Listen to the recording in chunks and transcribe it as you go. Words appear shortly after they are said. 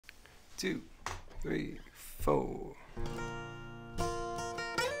2, 3, 4.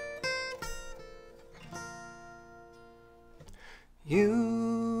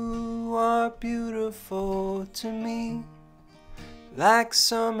 You are beautiful to me, like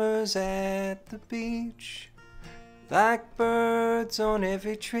summers at the beach, like birds on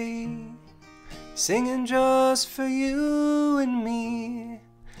every tree, singing just for you and me.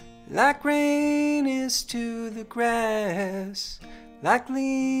 Like rain is to the grass, like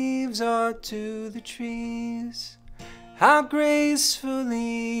leaves are to the trees. How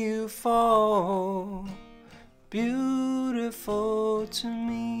gracefully you fall, beautiful to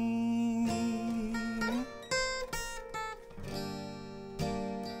me.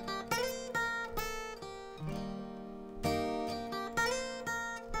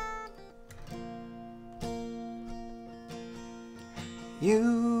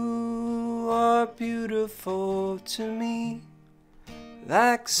 You are beautiful to me,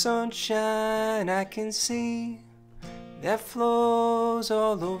 like sunshine I can see that flows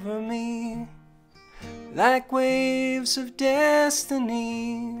all over me, like waves of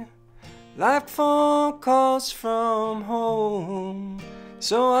destiny, like phone calls from home,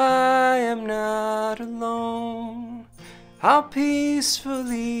 so I am not alone. How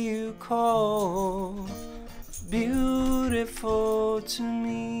peacefully you call, beautiful to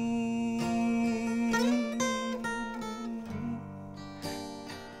me,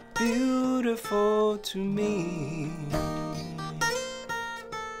 beautiful to me.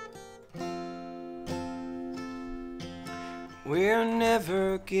 We're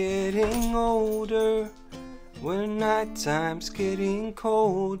never getting older, when nighttime's getting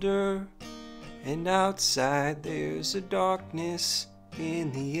colder, and outside there's a darkness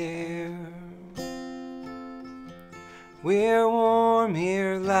in the air. We're warm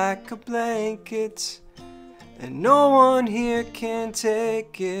here like a blanket, and no one here can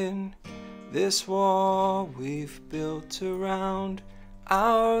take it. This wall we've built around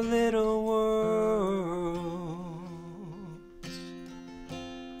our little world.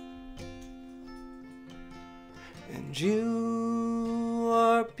 And you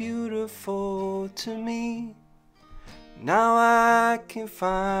are beautiful to me. Now I can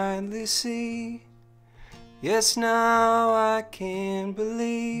finally see. Yes, now I can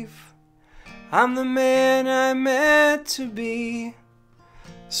believe I'm the man I meant to be.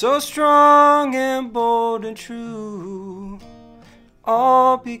 So strong and bold and true,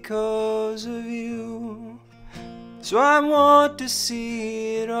 all because of you. So I want to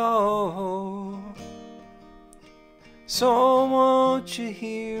see it all. So won't you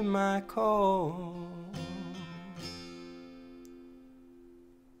hear my call?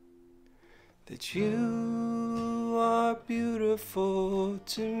 That you are beautiful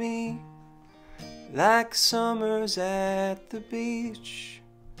to me, like summers at the beach,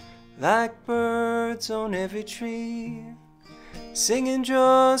 like birds on every tree, singing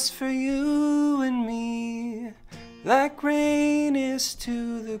just for you and me. Like rain is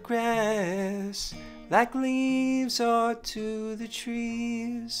to the grass, like leaves are to the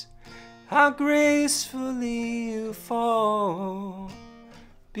trees. How gracefully you fall,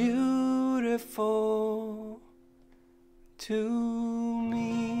 beautiful to